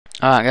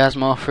Alright guys,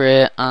 more for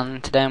it,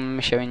 and today I'm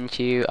showing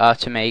you how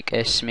to make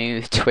a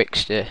smooth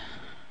Twixtor.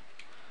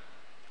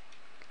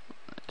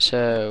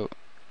 So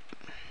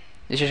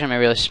this is going to be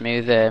really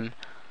smooth.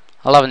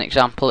 I'll have an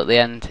example at the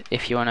end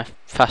if you want to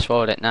fast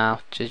forward it now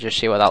to just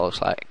see what that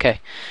looks like.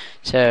 Okay,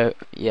 so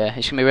yeah,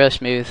 it's going to be really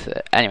smooth.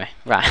 Anyway,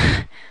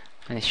 right,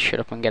 I need to shut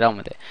up and get on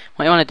with it.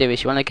 What you want to do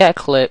is you want to get a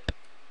clip,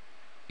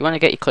 you want to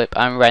get your clip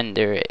and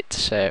render it.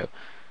 So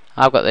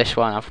I've got this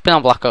one. I've been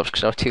on Black Ops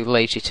because I was too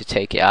lazy to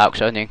take it out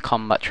because I was doing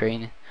combat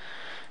training.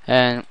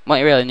 And what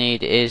you really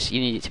need is you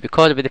need it to be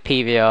recorded with the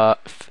PVR,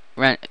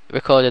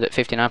 recorded at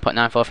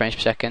 59.94 frames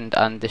per second,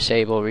 and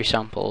disable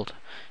resampled.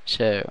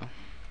 So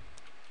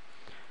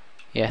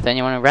yeah, then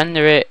you want to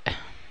render it,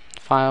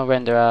 file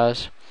render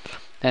as,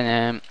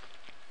 then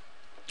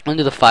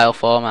under the file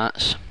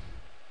formats,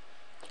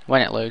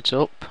 when it loads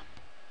up,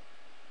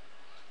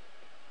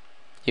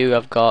 you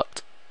have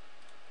got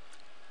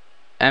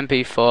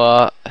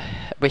MP4,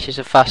 which is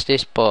the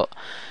fastest, but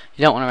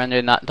you don't want to render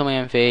in that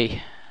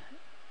WMV.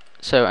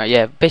 So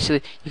yeah,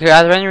 basically you can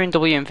either render in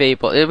WMV,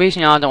 but the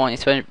reason I don't want you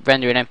to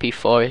render in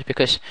MP4 is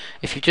because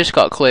if you've just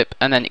got a clip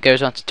and then it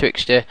goes onto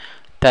Twixtor,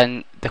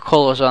 then the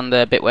colours on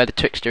the bit where the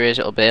Twixtor is,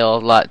 it'll be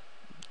all like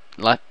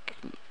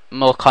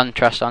more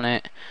contrast on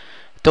it.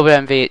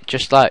 WMV it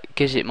just like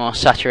gives it more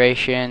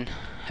saturation.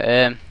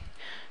 The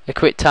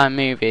QuickTime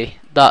movie,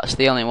 that's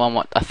the only one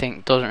what I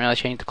think doesn't really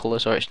change the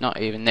colours, or it's not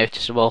even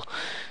noticeable.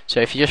 So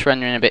if you're just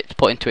rendering a bit to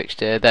put in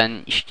Twixtor,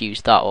 then you should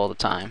use that all the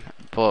time.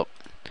 But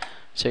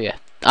so yeah,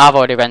 I've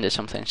already rendered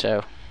something,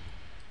 so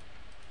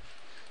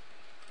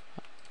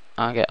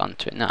I'll get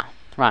onto it now.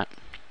 Right,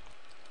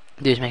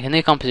 do is make a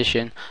new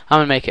composition. I'm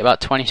gonna make it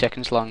about 20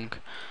 seconds long,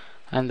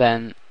 and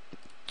then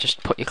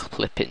just put your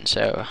clip in.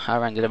 So I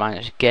rendered mine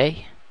as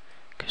gay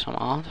because I'm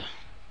hard.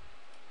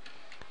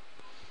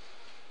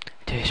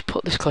 Do is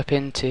put this clip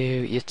into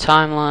your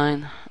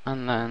timeline,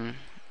 and then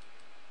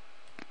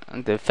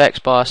the effects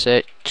bar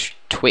search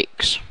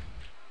Twix.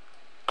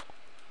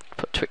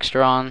 Put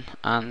Twixtor on,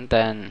 and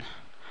then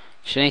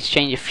you need to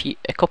change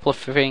a couple of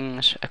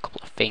things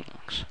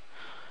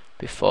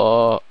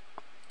before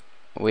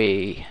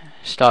we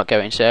start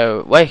going.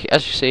 So wait,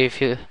 as you see,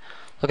 if you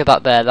look at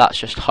that there, that's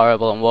just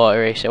horrible and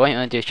watery. So what you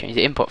want to do is change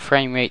the input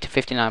frame rate to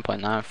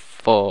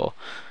 59.94.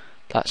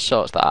 That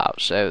sorts that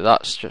out. So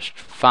that's just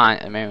fine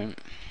at the moment.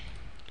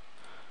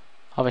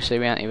 Obviously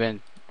we haven't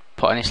even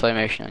put any slow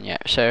motion on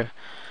yet. So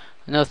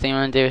another thing you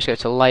want to do is go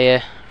to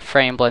layer,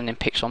 frame blending,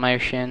 pixel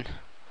motion,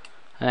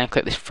 and then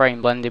click this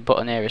frame blending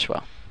button here as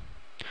well.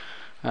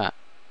 Right,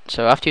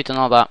 so after you've done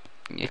all that,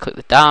 you click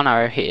the down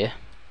arrow here,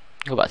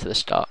 go back to the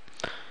start,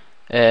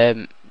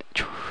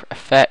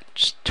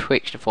 effects,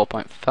 Twix to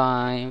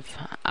 4.5,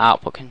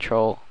 output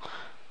control,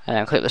 and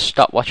then click the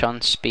stopwatch on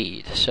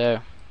speed.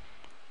 So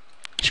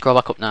scroll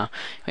back up now.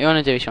 What you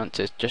want to do is you want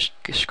to just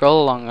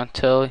scroll along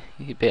until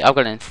you be, I've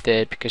got it in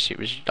third because it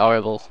was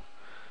horrible,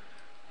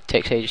 it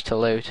takes ages to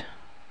load,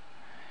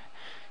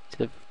 to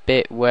the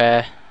bit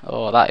where,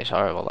 oh that is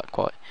horrible, that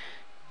quite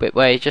bit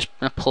where you're just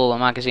going to pull the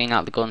magazine out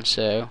of the gun,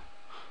 so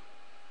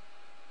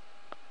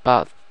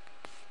about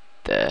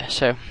there.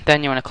 So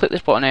then you want to click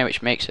this button here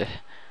which makes a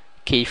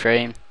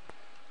keyframe,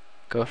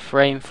 go a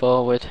frame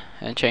forward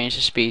and change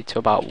the speed to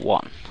about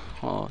 1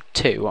 or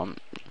 2.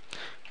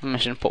 I'm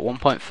just going to put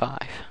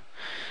 1.5.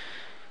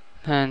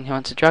 Then you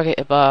want to drag it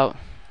about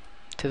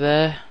to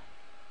there.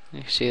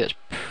 You can see that's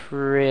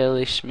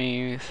pretty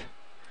smooth,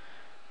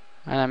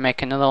 and then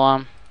make another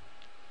one.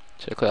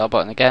 So click that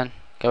button again,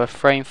 go a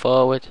frame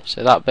forward,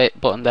 so that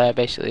button there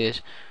basically is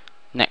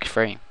next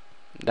frame.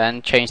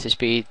 Then change the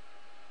speed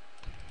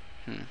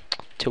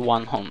to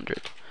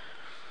 100.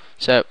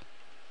 So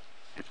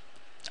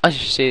as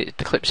you see,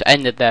 the clip's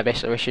ended there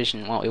basically, which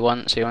isn't what we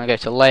want. So you want to go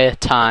to layer,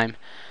 time,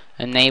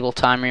 enable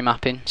time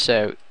remapping.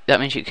 So that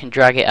means you can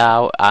drag it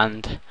out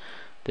and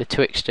the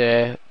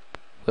Twixtor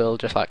will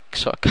just like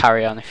sort of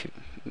carry on. If you,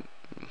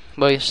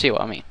 well, you'll see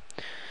what I mean.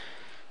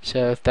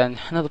 So then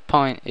another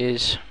point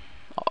is,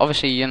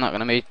 obviously you're not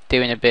going to be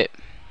doing a bit,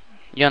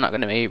 you're not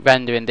going to be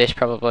rendering this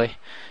probably,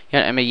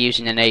 you're not going to be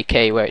using an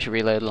AK where it's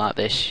reloading like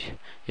this.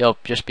 You'll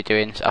just be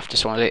doing, after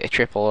someone hit a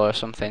triple or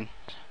something,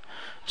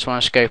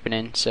 someone scoping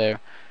in. So,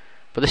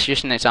 but this is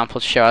just an example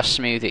to show how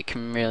smooth it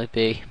can really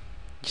be.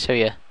 So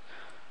yeah,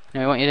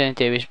 now what you're going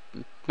to do is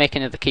make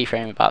another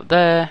keyframe about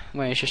there,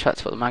 where you just have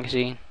to put the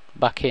magazine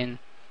back in,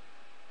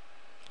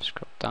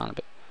 scroll down a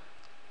bit,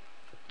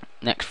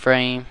 next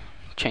frame,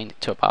 change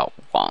it to about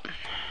 1.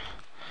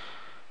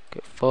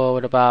 Go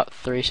forward about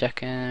 3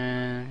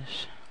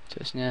 seconds, so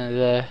it's nearly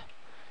there.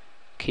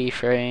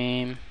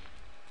 Keyframe.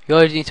 You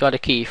always need to add a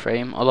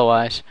keyframe,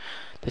 otherwise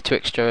the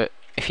Twixtor,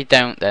 if you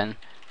don't, then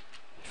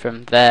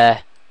from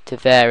there to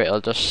there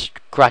it'll just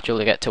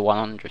gradually get to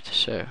 100.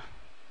 So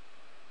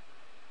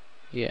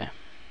yeah,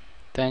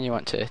 then you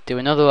want to do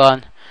another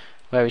one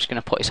where he's going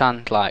to put his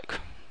hand like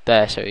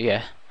there. So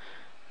yeah,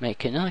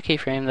 make another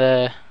keyframe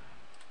there,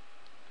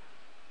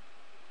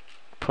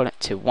 put it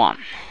to 1.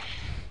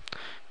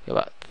 Go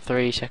about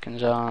 3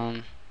 seconds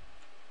on,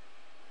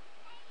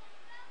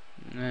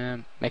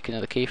 make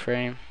another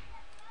keyframe,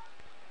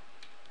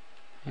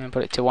 and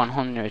put it to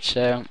 100.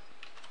 So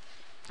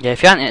yeah,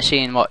 if you haven't yet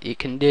seen what you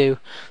can do,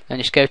 then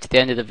just go to the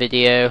end of the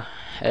video.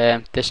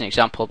 There's an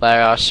example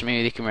there how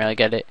smooth you can really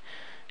get it.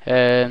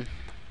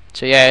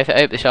 So yeah, I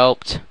hope this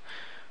helped.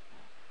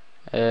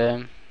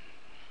 That's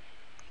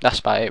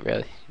about it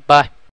really. Bye.